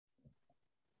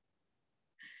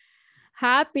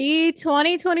Happy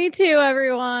 2022,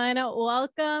 everyone.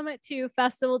 Welcome to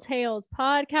Festival Tales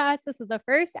podcast. This is the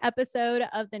first episode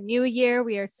of the new year.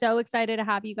 We are so excited to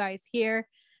have you guys here.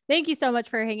 Thank you so much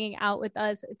for hanging out with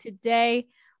us today.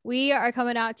 We are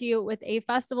coming out to you with a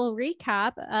festival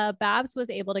recap. Babs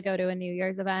was able to go to a New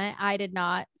Year's event. I did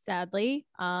not, sadly.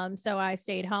 So I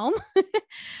stayed home,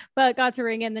 but got to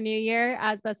ring in the new year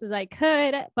as best as I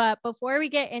could. But before we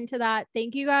get into that,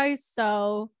 thank you guys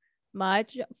so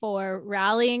much for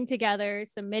rallying together,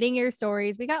 submitting your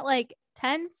stories. We got like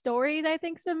 10 stories, I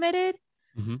think, submitted,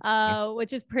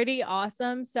 which is pretty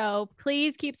awesome. So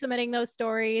please keep submitting those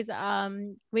stories.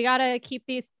 We got to keep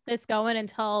this going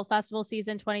until festival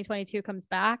season 2022 comes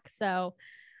back. So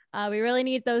we really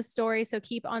need those stories. So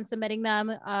keep on submitting them.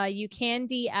 You can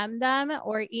DM them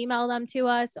or email them to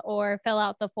us or fill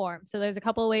out the form. So there's a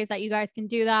couple of ways that you guys can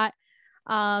do that.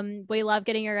 We love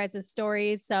getting your guys'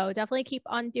 stories, so definitely keep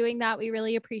on doing that. We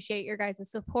really appreciate your guys'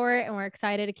 support, and we're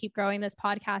excited to keep growing this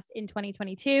podcast in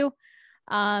 2022.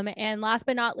 And last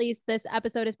but not least, this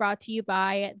episode is brought to you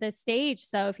by The Stage.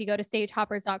 So if you go to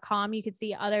stagehoppers.com, you can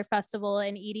see other festival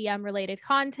and EDM related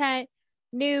content,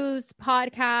 news,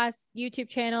 podcasts, YouTube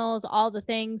channels, all the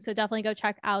things. So definitely go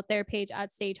check out their page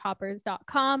at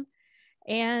stagehoppers.com.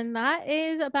 And that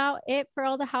is about it for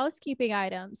all the housekeeping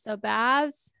items. So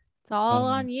Babs, it's all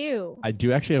on you. I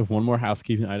do actually have one more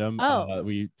housekeeping item. Oh,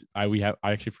 I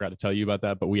actually forgot to tell you about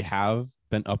that, but we have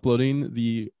been uploading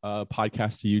the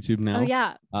podcast to YouTube now. Oh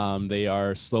yeah. They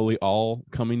are slowly all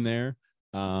coming there,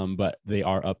 but they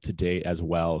are up to date as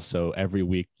well. So every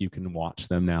week you can watch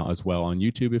them now as well on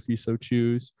YouTube if you so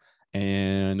choose.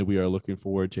 And we are looking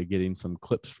forward to getting some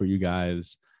clips for you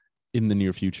guys in the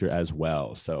near future as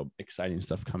well. So exciting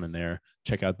stuff coming there.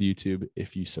 Check out the YouTube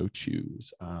if you so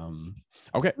choose.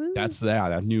 Okay, that's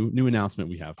that new announcement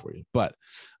we have for you. But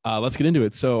let's get into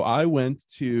it. So I went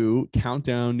to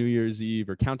Countdown New Year's Eve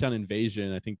or Countdown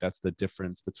Invasion. I think that's the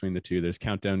difference between the two. There's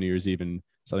Countdown New Year's Eve in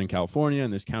Southern California,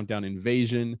 and there's Countdown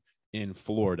Invasion in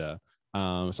Florida.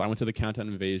 So I went to the Countdown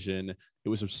Invasion. It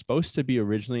was supposed to be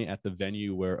originally at the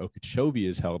venue where Okeechobee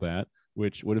is held at,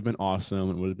 which would have been awesome.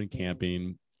 It would have been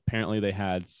camping. Apparently they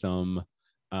had some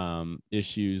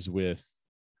issues with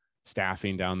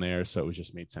staffing down there, so it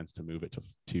just made sense to move it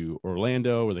to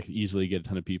Orlando where they could easily get a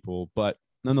ton of people. But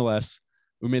nonetheless,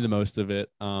 we made the most of it.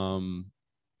 My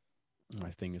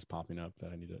thing is popping up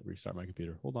that I need to restart my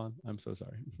computer. Hold on, I'm so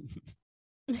sorry.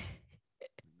 I'm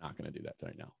not gonna do that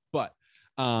right now. But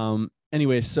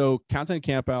anyway, so Countdown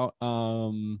Campout,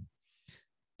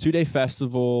 2-day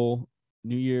festival.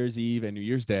 New Year's Eve and New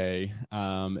Year's Day.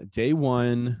 Day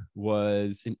one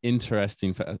was an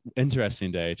interesting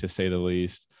day, to say the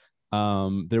least.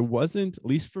 There wasn't, at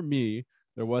least for me,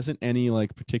 there wasn't any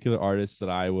like particular artists that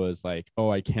I was like,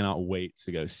 oh, I cannot wait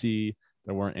to go see.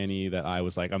 There weren't any that I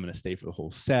was like, I'm going to stay for the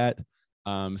whole set.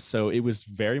 So it was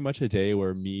very much a day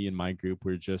where me and my group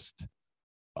were just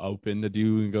open to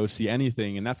do and go see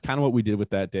anything. And that's kind of what we did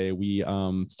with that day. We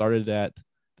started at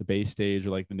the base stage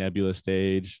or like the Nebula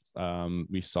stage.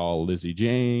 We saw Lizzie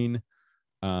Jane,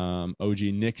 OG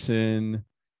Nixon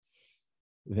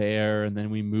there, and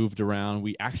then we moved around.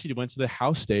 We actually went to the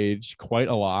house stage quite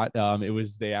a lot.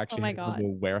 They actually had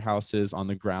the warehouses on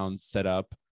the ground set up,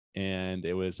 and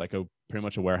it was like pretty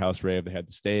much a warehouse rave. They had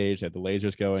the stage, they had the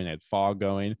lasers going, they had fog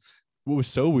going. What was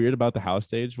so weird about the house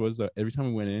stage was that every time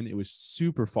we went in, it was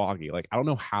super foggy. Like, I don't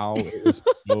know how it was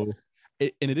so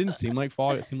and it didn't seem like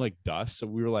fog, it seemed like dust. So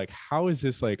we were like, how is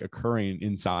this like occurring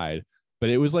inside?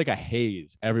 But it was like a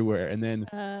haze everywhere. And then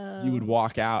you would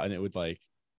walk out and it would like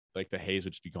the haze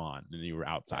would just be gone and you were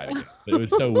outside again. But it was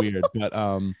so weird.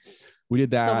 But we did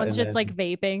that. Someone's just like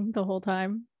vaping the whole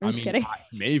time. I'm just kidding.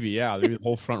 Maybe, yeah. The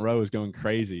whole front row was going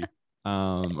crazy.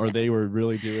 Or they were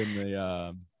really doing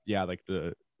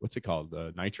the what's it called?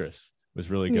 The nitrous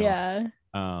was really going. Yeah.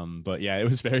 But yeah, it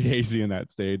was very hazy in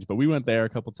that stage, but we went there a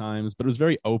couple times, but it was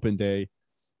very open day.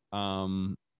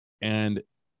 And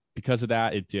because of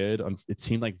that, it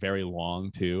seemed like very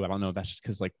long too. I don't know if that's just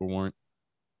because like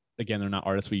they're not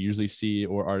artists we usually see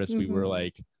or artists we were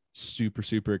like super,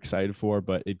 super excited for,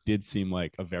 but it did seem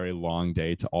like a very long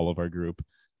day to all of our group.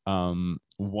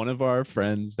 One of our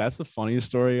friends, that's the funniest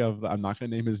story of, I'm not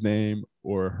going to name his name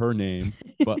or her name,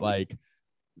 but like,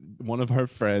 one of our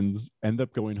friends ended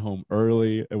up going home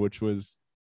early, which was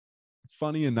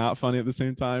funny and not funny at the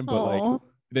same time. But like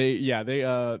they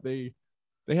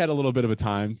had a little bit of a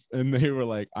time and they were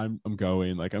like, I'm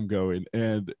going.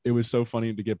 And it was so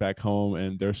funny to get back home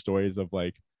and their stories of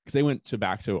like, because they went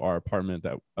back to our apartment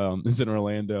that is in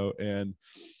Orlando, and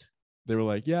they were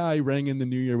like, yeah, I rang in the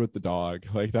new year with the dog.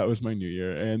 Like that was my new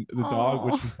year. And the dog,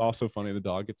 which was also funny, the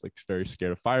dog gets like very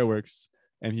scared of fireworks.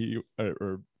 And he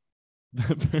or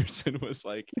the person was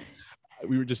like,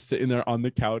 we were just sitting there on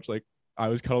the couch, like I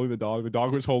was cuddling the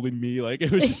dog was holding me. Like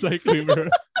it was just like we were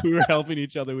helping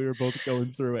each other. We were both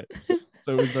going through it.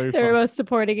 So it was very They fun. were both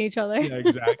supporting each other. Yeah,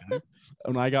 exactly.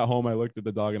 When I got home, I looked at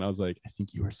the dog and I was like, I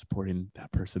think you were supporting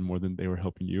that person more than they were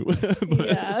helping you.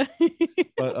 Yeah.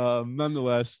 But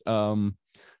nonetheless,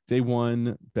 day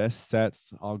one, best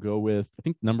sets, I'll go with, I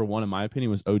think number one, in my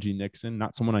opinion, was OG Nixon.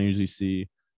 Not someone I usually see,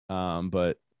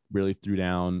 but really threw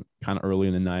down kind of early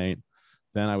in the night.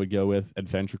 Then I would go with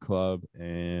Adventure Club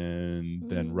and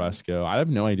then Rusko. I have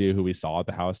no idea who we saw at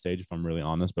the house stage, if I'm really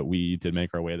honest, but we did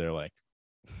make our way there like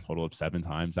total of 7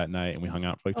 times that night, and we hung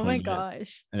out for like 20 minutes.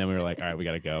 Gosh. And then we were like, all right, we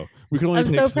gotta go. We can only I'm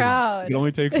take so so proud. We can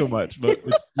only take so much, but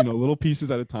it's little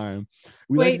pieces at a time.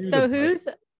 Wait, so who's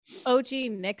OG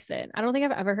Nixon? I don't think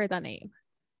I've ever heard that name.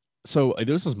 So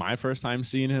this was my first time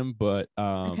seeing him, but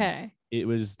okay, it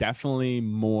was definitely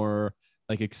more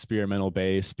like experimental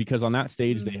based, because on that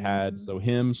stage they had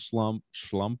him, Schlump,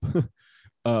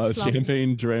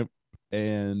 Champagne Drip,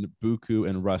 and Buku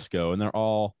and Rusko, and they're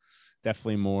all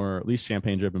definitely more, at least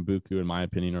Champagne Drip and Buku, in my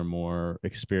opinion, are more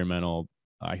experimental.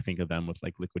 I think of them with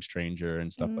like Liquid Stranger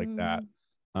and stuff like that.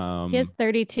 He has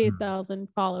 32,000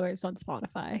 followers on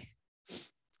Spotify.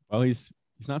 Well, he's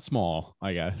not small,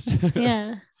 I guess.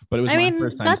 Yeah. But it was my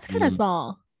first time. That's kind of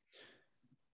small.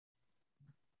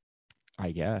 I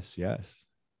guess, yes.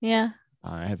 Yeah.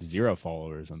 I have 0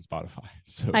 followers on Spotify,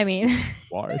 so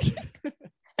large.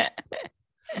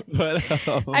 But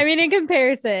I mean, in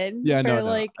comparison, yeah,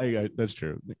 that's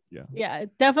true. Yeah,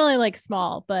 definitely like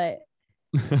small, but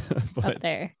up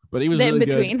there. But he was really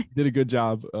good. Did a good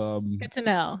job. Good to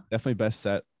know. Definitely best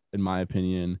set in my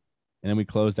opinion. And then we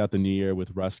closed out the new year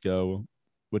with Rusko,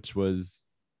 which was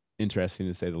interesting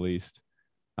to say the least.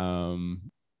 And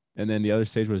then the other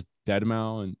stage was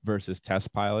Deadmau5 and versus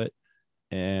Test Pilot.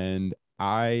 And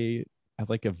I have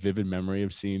like a vivid memory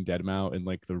of seeing Deadmau5 in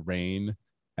like the rain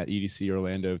at EDC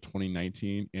Orlando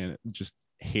 2019 and just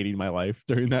hating my life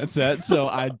during that set. So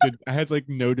I had like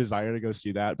no desire to go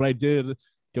see that, but I did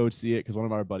go see it because one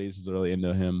of our buddies is really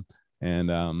into him, and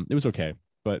it was okay,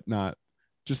 but not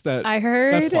just that. I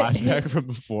heard that flashback from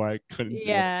before. I couldn't.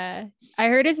 Yeah, I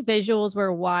heard his visuals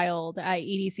were wild at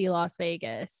EDC Las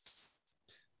Vegas.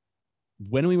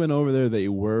 When we went over there, they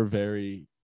were very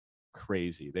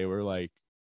crazy. They were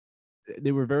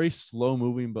very slow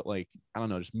moving, but like, I don't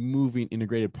know, just moving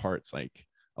integrated parts like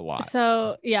a lot.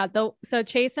 So yeah, so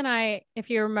Chase and I, if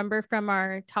you remember from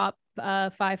our top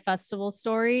 5 festival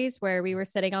stories where we were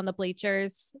sitting on the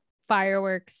bleachers,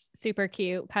 fireworks, super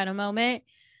cute kind of moment.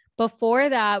 Before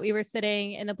that, we were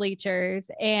sitting in the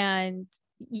bleachers, and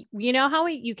you know how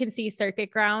you can see circuit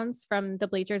grounds from the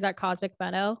bleachers at Cosmic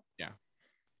Meadow? Yeah.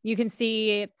 You can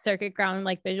see circuit ground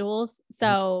like visuals.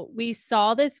 So we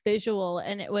saw this visual,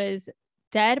 and it was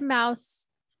Deadmau5,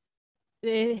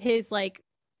 his like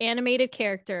animated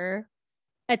character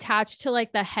attached to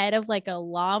like the head of like a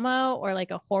llama or like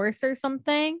a horse or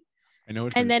something. I know.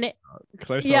 And then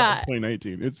because I saw it in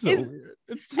 2019. It's so weird.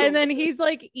 And then he's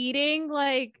like eating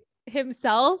like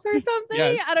himself or something.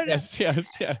 Yes, I don't know.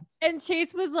 Yes. And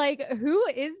Chase was like, "Who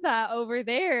is that over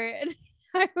there?" And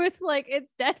I was like,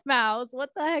 "It's Deadmau5. What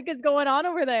the heck is going on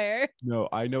over there?" No,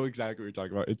 I know exactly what you're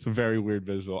talking about. It's a very weird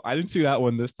visual. I didn't see that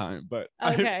one this time, but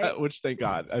okay. Which thank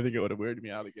God. I think it would have weirded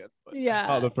me out again. But yeah, I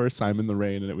saw the first time in the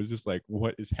rain, and it was just like,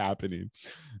 what is happening?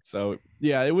 So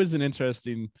yeah, it was an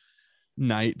interesting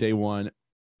night. Day one,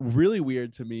 really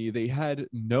weird to me. They had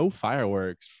no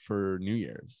fireworks for New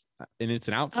Year's, and it's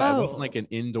an outside. It wasn't like an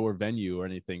indoor venue or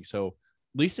anything. So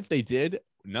at least if they did,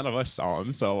 none of us saw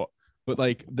them. So. But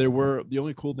like the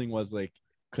only cool thing was like,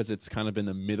 because it's kind of in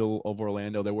the middle of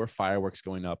Orlando, there were fireworks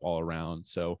going up all around.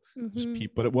 So just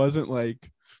people, but it wasn't like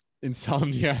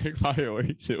Insomniac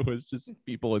fireworks. It was just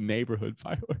people in neighborhood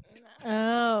fireworks.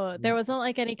 Oh, there wasn't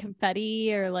like any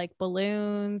confetti or like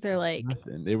balloons or like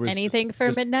nothing. It was anything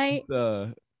for midnight. We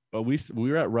were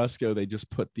at Rusko. They just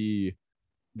put the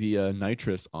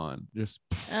nitrous on, just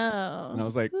and I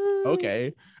was like,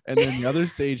 okay. And then the other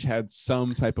stage had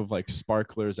some type of like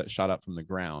sparklers that shot up from the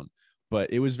ground,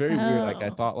 but it was very weird. Like I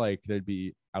thought like there'd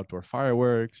be outdoor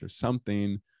fireworks or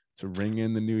something to ring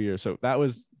in the new year. So that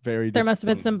was very there must have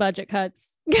been some budget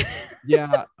cuts.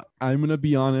 Yeah, I'm gonna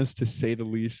be honest, to say the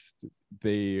least.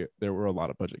 There were a lot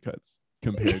of budget cuts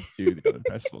compared to the other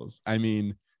festivals. I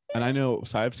mean, and I know,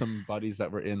 so I have some buddies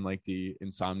that were in like the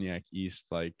Insomniac East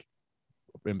like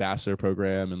ambassador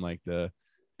program, and like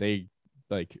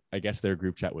I guess their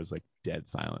group chat was like dead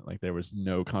silent. Like there was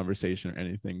no conversation or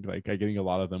anything. Like I think a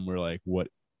lot of them were like, what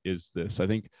is this? I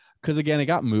think because again, it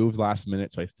got moved last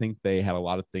minute. So I think they had a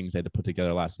lot of things they had to put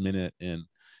together last minute, and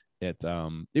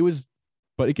it was,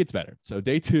 but it gets better. So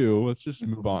day 2, let's just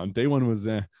move on. Day 1 was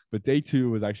but day 2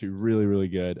 was actually really, really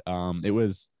good. It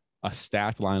was a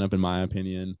stacked lineup in my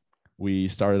opinion. We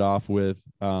started off with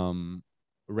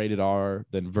Rated R,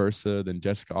 then Versa, then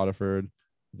Jessica Otterford,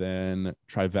 then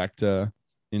Trivecta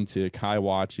into Kai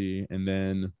Wachi, and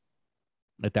then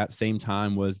at that same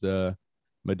time was the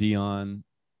Madeon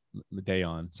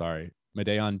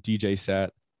DJ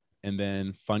set, and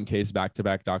then Fun Case back to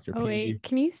back Dr. Oh, P. wait,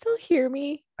 can you still hear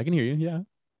me? I can hear you. Yeah,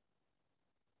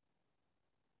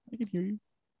 I can hear you.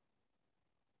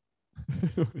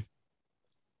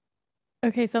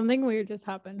 Okay, something weird just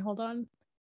happened. Hold on.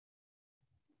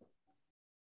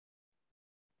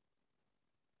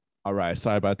 All right,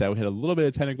 sorry about that. We had a little bit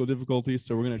of technical difficulties,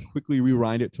 so we're going to quickly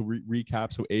rewind it to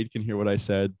recap so Aid can hear what I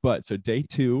said. But so day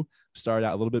 2 started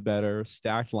out a little bit better,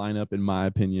 stacked lineup in my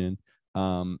opinion.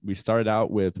 We started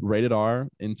out with Rated R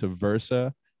into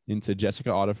Versa, into Jessica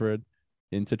Otterford,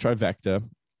 into Trivecta,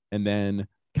 and then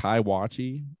Kai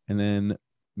Wachi, and then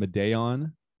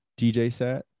Madeon DJ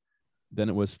set. Then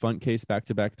it was Fun Case back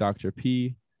to back Dr.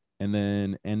 P, and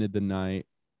then ended the night,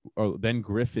 or then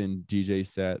Griffin DJ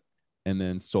set, and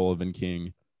then Sullivan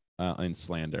King and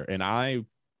Slander. And I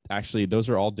actually, those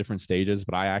are all different stages,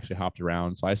 but I actually hopped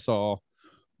around. So I saw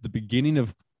the beginning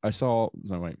of, I gotta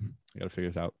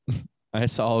figure this out. I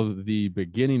saw the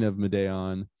beginning of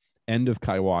Madeon, end of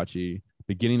Kai Wachi,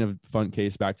 beginning of Fun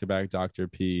Case back to back Dr.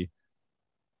 P.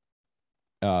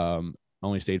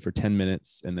 Only stayed for 10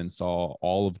 minutes and then saw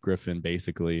all of Griffin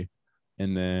basically.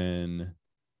 And then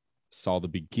saw the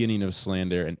beginning of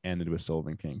Slander and ended with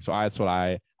Sullivan King. So that's what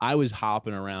I was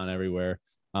hopping around everywhere.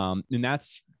 And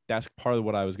that's part of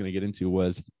what I was going to get into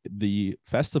was the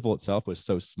festival itself was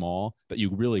so small that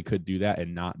you really could do that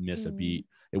and not miss a beat.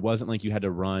 It wasn't like you had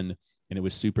to run and it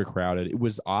was super crowded. It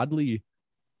was oddly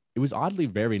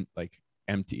very like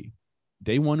empty.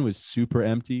 Day 1 was super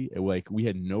empty. We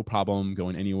had no problem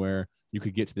going anywhere. You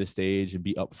could get to the stage and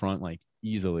be up front like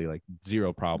easily, like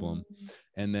zero problem.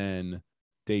 And then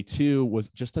day 2 was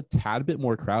just a tad bit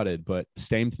more crowded, but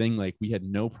same thing. Like we had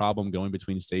no problem going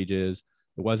between stages.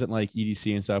 It wasn't like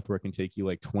EDC and stuff where it can take you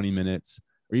like 20 minutes,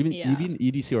 or even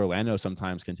EDC Orlando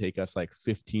sometimes can take us like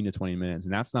 15 to 20 minutes.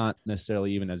 And that's not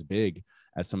necessarily even as big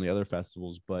as some of the other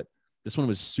festivals, but this one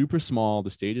was super small.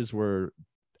 The stages were,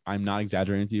 I'm not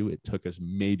exaggerating with you, it took us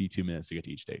maybe 2 minutes to get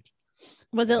to each stage.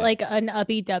 Was it like an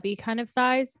ubby-dubby kind of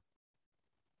size?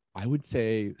 I would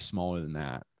say smaller than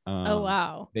that. Oh,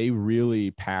 wow. They really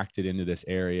packed it into this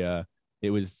area.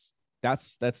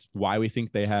 That's why we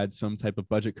think they had some type of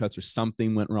budget cuts or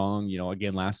something went wrong.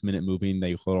 Again, last minute moving,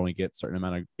 they could only get a certain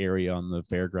amount of area on the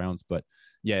fairgrounds, but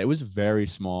yeah, it was very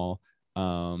small.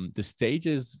 The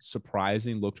stages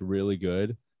surprising looked really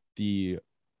good. The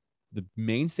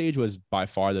main stage was by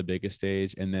far the biggest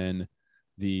stage, and then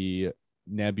the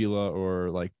Nebula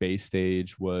or like base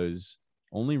stage was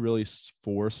only really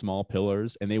 4 small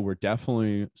pillars, and they were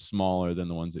definitely smaller than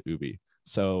the ones at Ubi.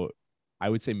 So I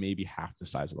would say maybe half the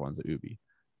size of the ones at Ubi,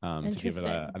 to give it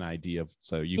an idea of,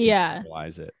 so you can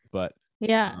visualize it. But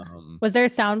was there a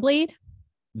sound bleed?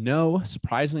 No,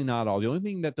 surprisingly not at all. The only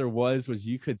thing that there was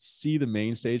you could see the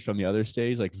main stage from the other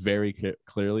stage like very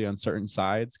clearly on certain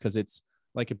sides, because it's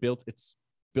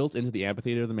built into the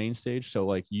amphitheater of the main stage. So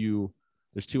like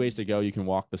there's 2 ways to go. You can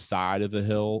walk the side of the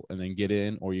hill and then get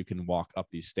in, or you can walk up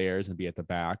these stairs and be at the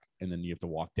back, and then you have to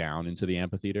walk down into the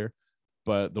amphitheater.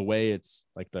 But the way it's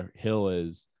like the hill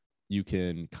is, you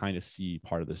can kind of see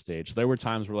part of the stage. There were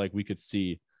times where like we could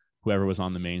see whoever was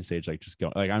on the main stage, like just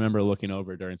go. Like I remember looking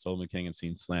over during Sullivan King and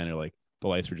seeing Slander, like the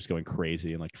lights were just going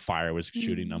crazy and like fire was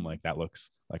shooting. I'm like, that looks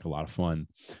like a lot of fun.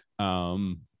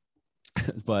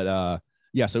 But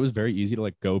yeah, so it was very easy to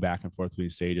like go back and forth between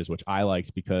stages, which I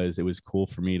liked because it was cool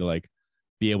for me to like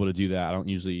be able to do that. I don't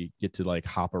usually get to like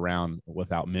hop around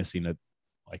without missing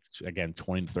like again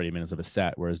 20 to 30 minutes of a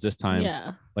set, whereas this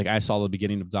time like I saw the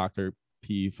beginning of Dr.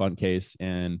 P Fun Case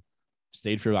and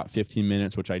stayed for about 15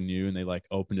 minutes, which I knew, and they like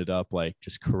opened it up like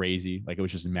just crazy, like it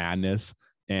was just madness.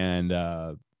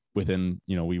 And within,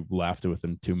 we left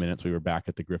within 2 minutes, we were back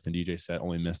at the Griffin DJ set.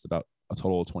 Only missed about a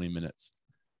total of 20 minutes.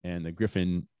 And the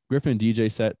Griffin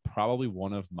DJ set probably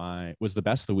was the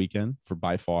best of the weekend for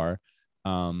by far,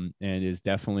 and is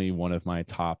definitely one of my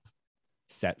top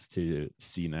sets to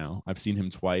see now. I've seen him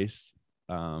twice,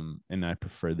 and I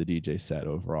prefer the DJ set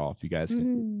overall. If you guys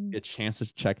can get a chance to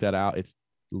check that out, it's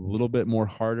a little bit more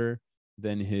harder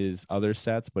than his other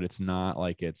sets, but it's not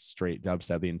like it's straight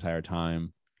dubstep the entire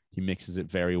time. He mixes it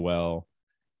very well.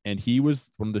 And he was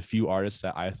one of the few artists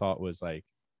that I thought was like,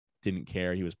 didn't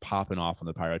care. He was popping off on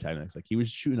the pyrotechnics. Like he was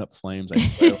shooting up flames. I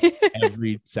swear,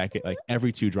 every second, like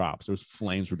every 2 drops, there was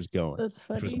flames were just going. That's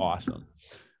funny. Which was awesome.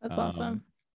 That's awesome.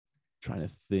 Trying to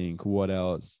think what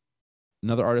else.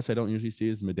 Another artist I don't usually see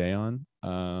is Madeon.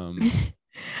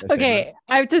 Okay,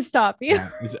 I have to stop you.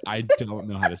 I don't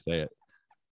know how to say it.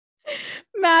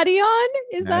 Madion?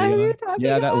 Is that who you're talking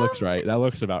about? Yeah, that looks right. That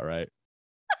looks about right.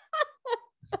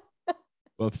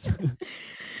 Whoops.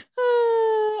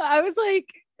 I was like,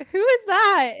 who is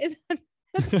that? Is that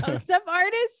a dubstep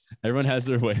artist? Everyone has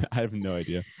their way. I have no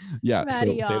idea. Yeah,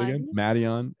 Madion. So say it again.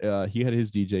 Madion. He had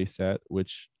his DJ set,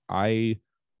 which I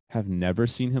have never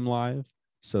seen him live.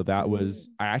 So that was,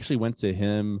 I actually went to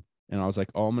him and I was like,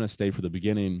 oh, I'm going to stay for the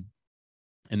beginning.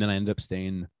 And then I ended up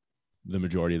staying the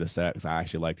majority of the set because I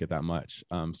actually liked it that much.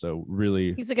 So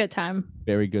really, he's a good time.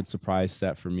 Very good surprise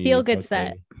set for me. Feel good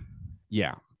set.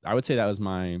 Yeah, I would say that was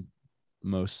my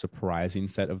most surprising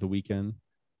set of the weekend.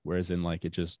 Whereas in like,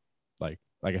 it just like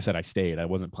I said, I stayed. I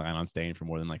wasn't planning on staying for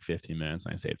more than like 15 minutes,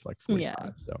 and I stayed for like 45.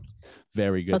 Yeah. So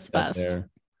very good set there.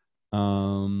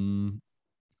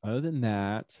 Other than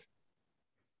that,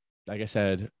 like I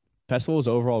said, festival is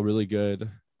overall really good.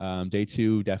 Day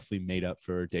 2 definitely made up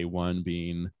for day 1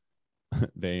 being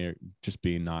they're just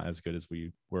being not as good as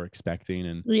we were expecting,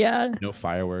 and no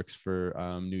fireworks for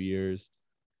New Year's.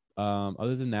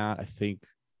 Other than that, I think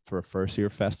for a first year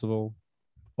festival,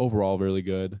 overall really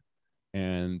good,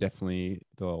 and definitely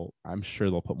I'm sure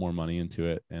they'll put more money into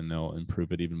it and they'll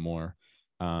improve it even more.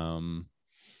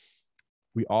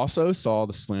 We also saw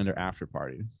the Slander after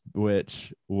party,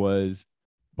 which was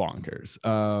bonkers.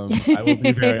 I will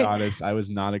be very honest. I was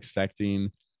not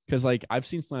expecting, because like I've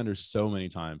seen Slander so many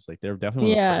times. Like they're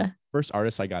definitely one of the first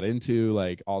artists I got into,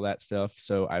 like all that stuff.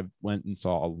 So I went and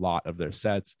saw a lot of their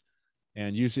sets.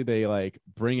 And usually they like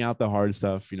bring out the hard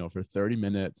stuff, for 30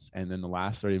 minutes. And then the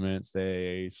last 30 minutes,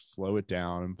 they slow it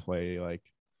down and play like,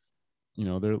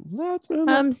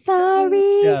 I'm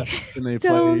sorry. Yes. And they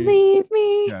don't leave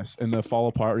me. Yes. And the Fall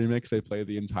Apart remix, they play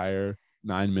the entire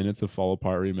 9 minutes of Fall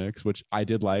Apart remix, which I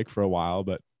did like for a while,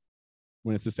 but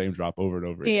when it's the same drop over and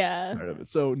over again. Yeah.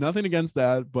 So nothing against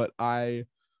that, but I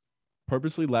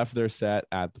purposely left their set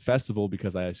at the festival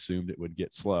because I assumed it would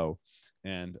get slow.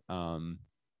 And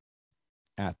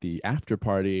at the after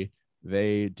party,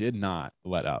 they did not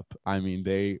let up. I mean,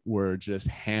 they were just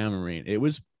hammering.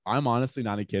 I'm honestly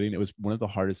not kidding. It was one of the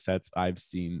hardest sets I've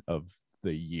seen of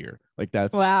the year. Like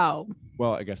that's wow.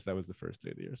 Well, I guess that was the first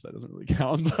day of the year, so that doesn't really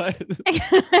count. But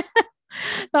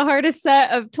the hardest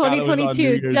set of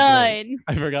 2022 done. Day.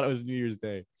 I forgot it was New Year's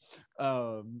Day.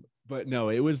 But no,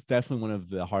 it was definitely one of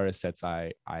the hardest sets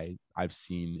I've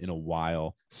seen in a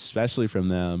while, especially from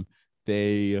them.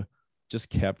 They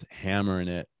just kept hammering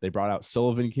it. They brought out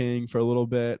Sullivan King for a little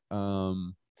bit.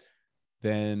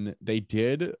 Then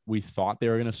we thought they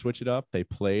were going to switch it up. They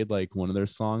played like one of their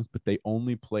songs, but they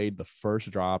only played the first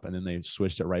drop and then they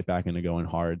switched it right back into going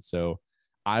hard. So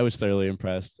I was thoroughly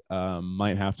impressed.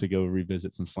 Might have to go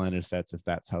revisit some Slander sets if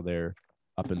that's how they're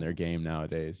up in their game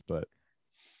nowadays. But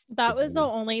that was the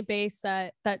only bass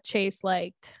set that Chase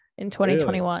liked in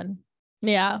 2021.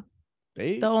 Really? Yeah.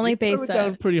 The only bass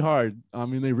set. Pretty hard. I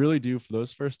mean, they really do for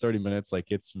those first 30 minutes. Like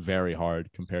it's very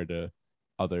hard compared to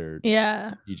other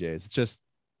DJs. It's just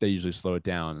they usually slow it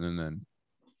down and then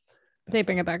they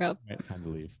bring it back up. Right, time to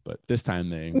leave. But this time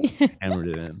they hammered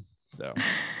it in. So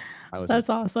that's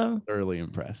awesome. Thoroughly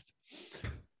impressed.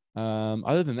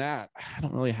 Other than that, I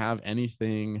don't really have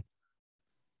anything.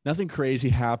 Nothing crazy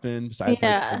happened besides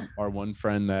like our one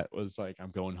friend that was like,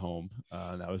 I'm going home.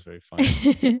 That was very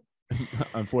funny.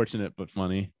 Unfortunate but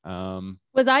funny.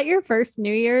 Was that your first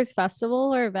New Year's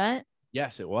festival or event?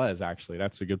 Yes, it was actually.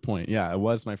 That's a good point. Yeah, it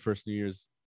was my first New Year's.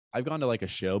 I've gone to like a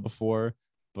show before,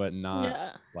 but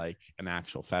not like an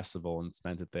actual festival and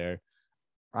spent it there.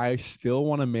 I still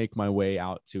want to make my way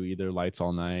out to either Lights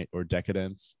All Night or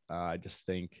Decadence. I just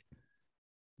think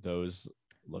those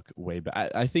look way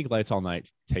better. I think Lights All Night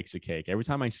takes a cake. Every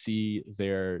time I see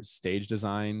their stage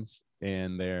designs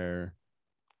and their,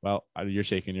 well, you're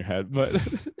shaking your head, but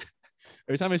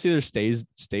every time I see their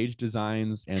stage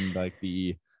designs and like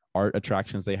the art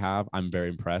attractions they have, I'm very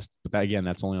impressed. But that, again,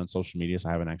 that's only on social media, so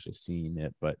I haven't actually seen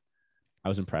it, but I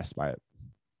was impressed by it.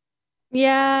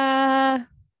 Yeah.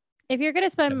 If you're going to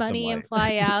spend money and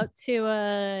fly out to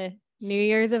a New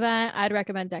Year's event, I'd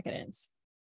recommend Decadence.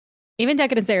 Even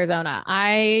Decadence, Arizona.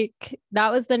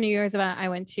 That was the New Year's event I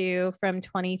went to from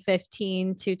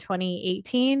 2015 to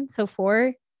 2018. So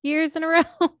 4 years in a row.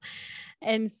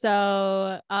 And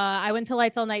so I went to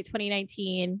Lights All Night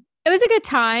 2019. It was a good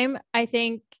time. I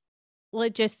think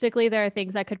logistically there are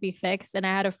things that could be fixed. And I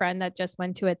had a friend that just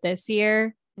went to it this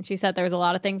year and she said there was a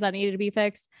lot of things that needed to be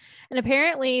fixed. And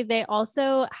apparently they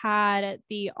also had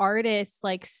the artists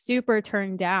like super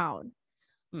turned down,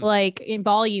 like in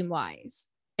volume wise.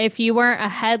 If you weren't a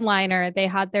headliner, they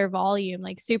had their volume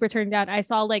like super turned down. I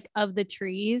saw like Of the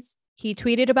Trees, he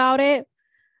tweeted about it.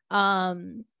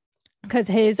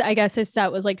 Because I guess his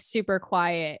set was like super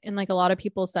quiet and like a lot of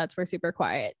people's sets were super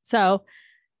quiet. So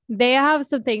they have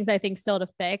some things I think still to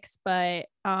fix, but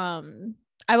I've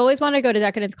always wanted to go to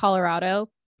Decadence, Colorado,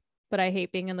 but I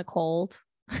hate being in the cold.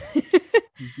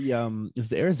 Is the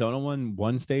Arizona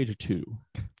one stage or two?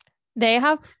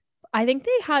 I think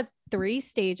they had 3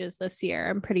 stages this year,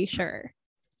 I'm pretty sure.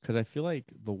 Because I feel like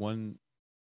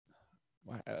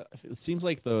it seems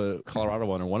like the Colorado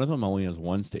one or one of them only has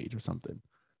 1 stage or something.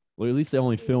 Well, at least they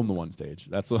only filmed the 1 stage.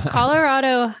 That's what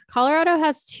Colorado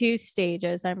has 2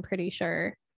 stages, I'm pretty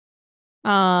sure.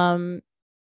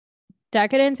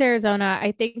 Decadence, Arizona,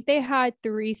 I think they had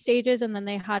 3 stages and then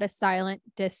they had a silent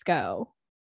disco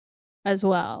as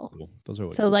well. cool. Those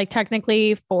are so like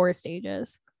technically 4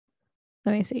 stages.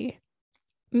 Let me see.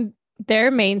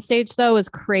 Their main stage though was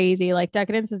crazy. Like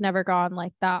Decadence has never gone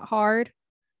like that hard.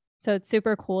 So it's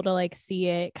super cool to like see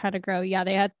it kind of grow. Yeah,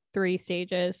 they had 3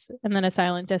 stages and then a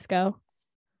silent disco.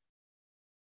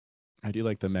 I do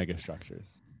like the mega structures.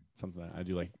 Something I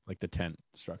do like the tent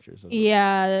structures.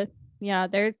 Yeah. Yeah,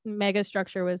 their mega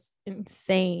structure was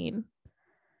insane.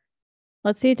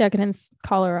 Let's see Decadence,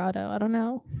 Colorado. I don't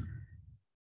know.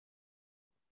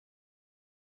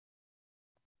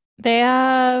 They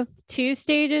have 2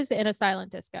 stages and a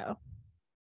silent disco.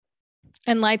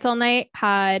 And Lights All Night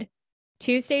had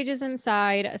 2 stages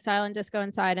inside, a silent disco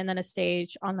inside, and then a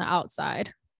stage on the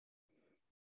outside.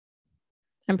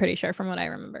 I'm pretty sure from what I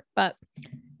remember. But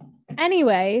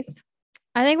anyways,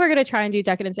 I think we're going to try and do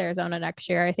Decadence, Arizona next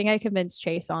year. I think I convinced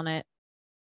Chase on it.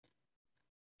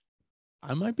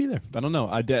 I might be there. I don't know.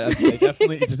 I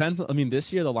definitely, it depends. I mean,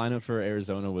 this year the lineup for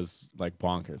Arizona was like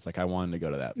bonkers. Like I wanted to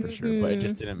go to that for sure, but it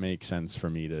just didn't make sense for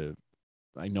me to,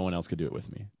 like no one else could do it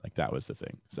with me. Like that was the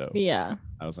thing. So yeah,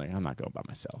 I was like, I'm not going by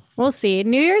myself. We'll see.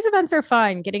 New Year's events are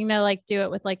fun. Getting to like do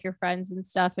it with like your friends and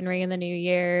stuff and ring in the new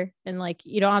year. And like,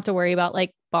 you don't have to worry about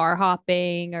like bar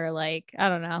hopping or like, I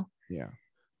don't know. Yeah.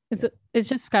 It's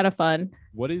just kind of fun.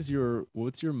 What's your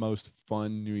most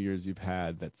fun New Year's you've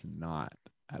had that's not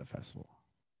at a festival?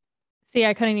 See,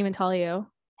 I couldn't even tell you.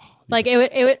 Like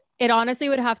it honestly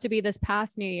would have to be this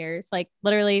past New Year's, like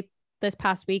literally this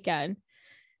past weekend,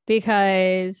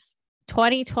 because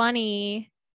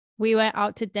 2020 we went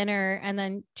out to dinner and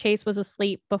then Chase was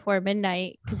asleep before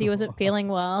midnight because he wasn't feeling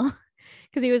well,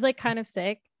 because he was like kind of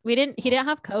sick. He didn't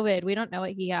have COVID. We don't know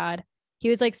what he had. He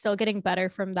was like still getting better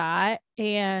from that.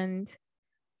 And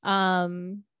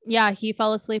yeah, he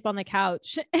fell asleep on the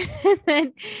couch. And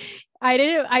then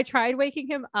I tried waking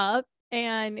him up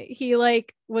and he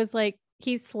like was like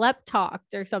he slept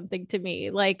talked or something to me.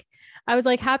 Like I was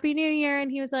like, Happy New Year,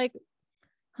 and he was like,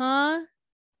 huh?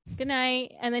 Good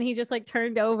night. And then he just like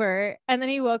turned over and then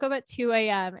he woke up at 2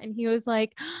 a.m. and he was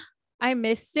like, I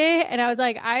missed it. And I was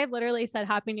like, I literally said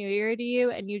Happy New Year to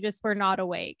you and you just were not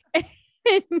awake.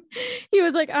 And he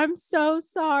was like, I'm so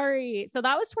sorry. So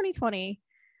that was 2020.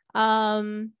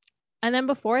 And then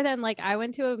before then, like I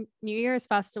went to a New Year's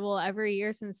festival every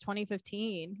year since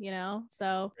 2015, you know?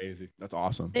 So crazy. That's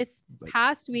awesome. This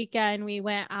past weekend we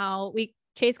went out.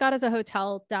 Chase got us a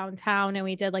hotel downtown and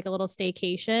we did like a little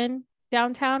staycation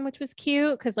downtown, which was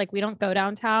cute because like we don't go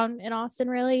downtown in Austin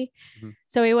really.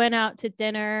 So we went out to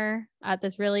dinner at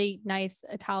this really nice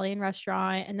Italian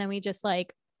restaurant, and then we just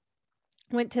like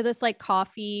went to this like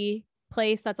coffee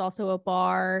place that's also a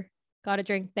bar, got a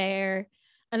drink there.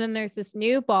 And then there's this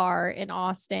new bar in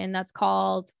Austin that's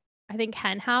called, I think,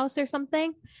 Hen House or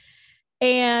something.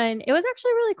 And it was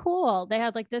actually really cool. They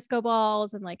had like disco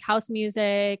balls and like house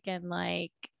music. And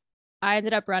like I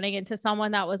ended up running into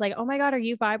someone that was like, oh my God, are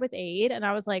you Vibe with Aid? And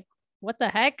I was like, what the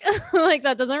heck? Like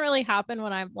that doesn't really happen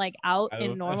when I'm like out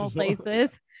in normal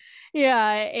places.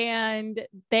 Yeah. And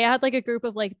they had like a group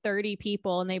of like 30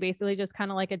 people and they basically just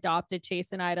kind of like adopted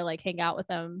Chase and I to like hang out with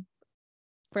them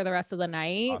for the rest of the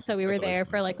night. Awesome. So we were there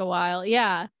for like a while.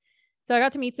 Yeah. So I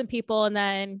got to meet some people and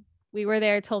then we were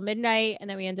there till midnight and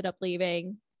then we ended up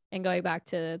leaving and going back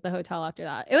to the hotel after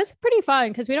that. It was pretty fun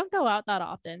because we don't go out that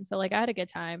often. So like I had a good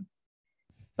time.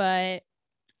 But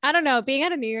I don't know, being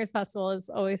at a New Year's festival is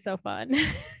always so fun.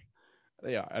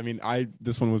 Yeah. I mean,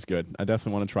 this one was good. I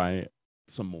definitely want to try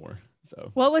some more.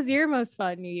 So what was your most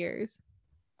fun New Year's?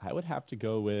 I would have to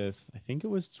go with, I think it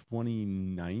was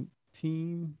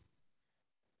 2019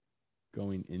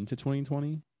 going into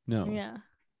 2020. No. Yeah.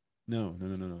 No.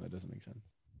 That doesn't make sense.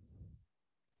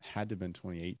 Had to have been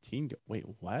 2018. Wait,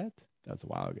 what? That's a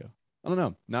while ago. I don't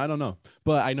know. No, I don't know.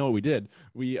 But I know what we did.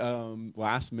 We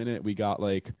last minute we got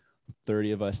like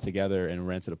 30 of us together and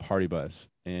rented a party bus,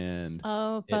 and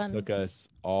Oh, it fun. took us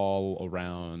all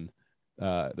around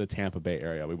the Tampa Bay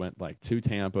area. We went like to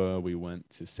Tampa, we went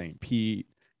to St. Pete,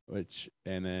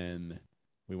 and then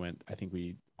we went, I think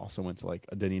we also went to like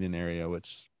a Dunedin area,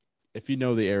 which if you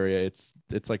know the area, it's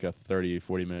like a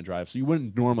 30-40 minute drive. So you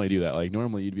wouldn't normally do that. Like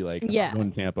normally you'd be like, if I'm Yeah. going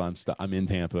to Tampa, I'm in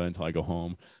Tampa until I go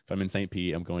home. If I'm in St.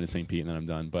 Pete, I'm going to St. Pete and then I'm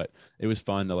done. But it was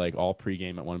fun to like all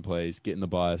pregame at one place, get in the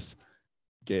bus,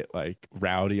 get like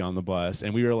rowdy on the bus.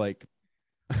 And we were like,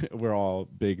 we're all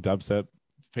big dubstep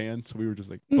fans. So we were just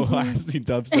like blasting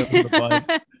dubstep on the bus,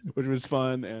 which was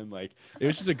fun. And like, it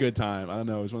was just a good time. I don't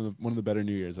know. It was one of the better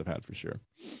New Year's I've had for sure.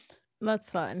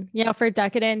 That's fun. Yeah, for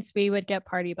Decadence, we would get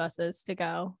party buses to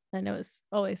go, and it was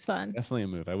always fun. Definitely a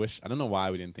move. I don't know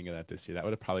why we didn't think of that this year. That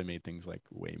would have probably made things like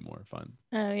way more fun.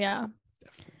 Oh, yeah.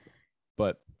 Definitely.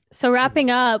 But so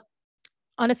wrapping up,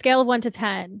 on a scale of 1 to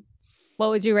 10, what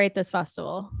would you rate this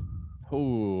festival?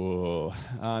 oh,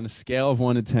 on a scale of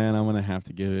 1 to 10, I'm gonna have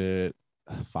to give it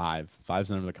 5. 5's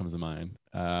the number that comes to mind.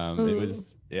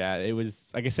 It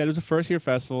was like I said, it was a first year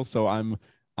festival, so I'm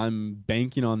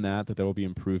banking on that there will be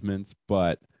improvements,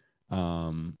 but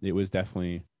it was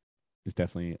definitely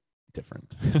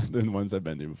different than ones I've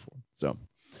been to before. So,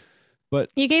 but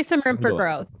you gave some room for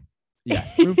growth. Yeah,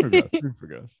 room for growth. Room for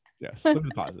growth. Yes, it was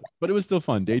positive, but it was still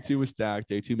fun. Day 2 was stacked.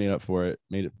 Day 2 made up for it.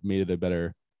 Made it a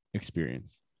better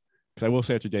experience. Because I will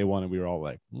say after day 1, we were all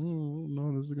like, "Oh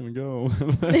no, this is gonna go."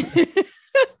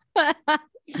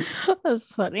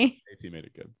 That's funny. Day 2 made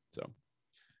it good. So,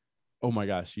 oh my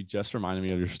gosh, you just reminded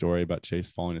me of your story about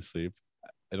Chase falling asleep.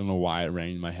 I don't know why it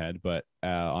rang in my head, but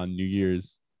on New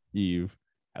Year's Eve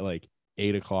at like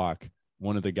 8:00,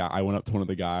 I went up to one of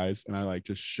the guys and I like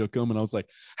just shook him and I was like,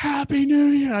 "Happy New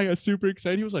Year!" I got super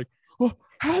excited. He was like, "Oh,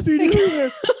 Happy New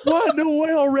Year!" What? No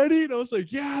way already? And I was like,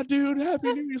 "Yeah, dude,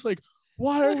 Happy New Year!" He's like,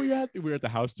 "Why are we were at the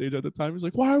house stage at the time?" He's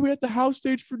like, "Why are we at the house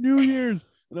stage for New Year's?"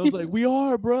 And I was like, "We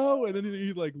are, bro." And then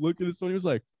he like looked at his phone. He was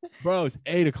like, "Bro, it's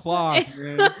 8:00,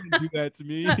 man. You didn't do that to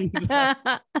me."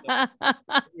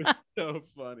 It was so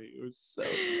funny. It was so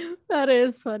funny. That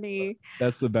is funny.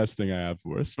 That's the best thing I have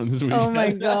for us from this weekend. Oh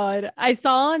my God. I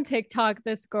saw on TikTok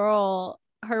this girl,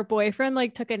 her boyfriend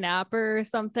like took a nap or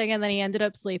something, and then he ended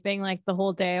up sleeping like the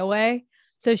whole day away.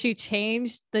 So she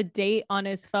changed the date on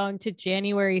his phone to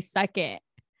January 2nd.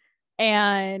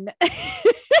 And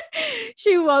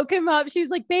she woke him up. She was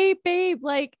like, babe,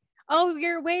 like, oh,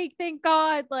 you're awake. Thank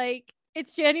God. Like,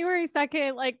 it's January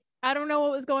 2nd. Like, I don't know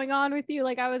what was going on with you.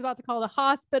 Like, I was about to call the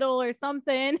hospital or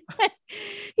something.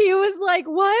 He was like,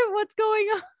 what's going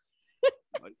on?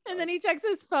 And then he checks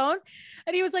his phone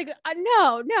and he was like,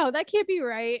 no, that can't be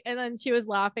right. And then she was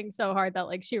laughing so hard that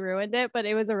like she ruined it, but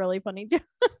it was a really funny joke.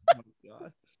 Oh my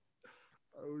gosh.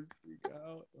 I would freak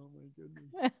out. Oh my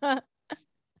goodness.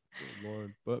 Good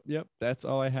Lord. But yep, that's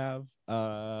all I have.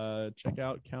 Check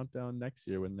out Countdown next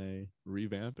year when they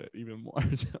revamp it even more.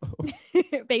 So.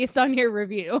 Based on your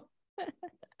review.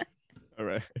 All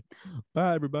right.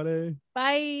 Bye, everybody.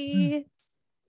 Bye.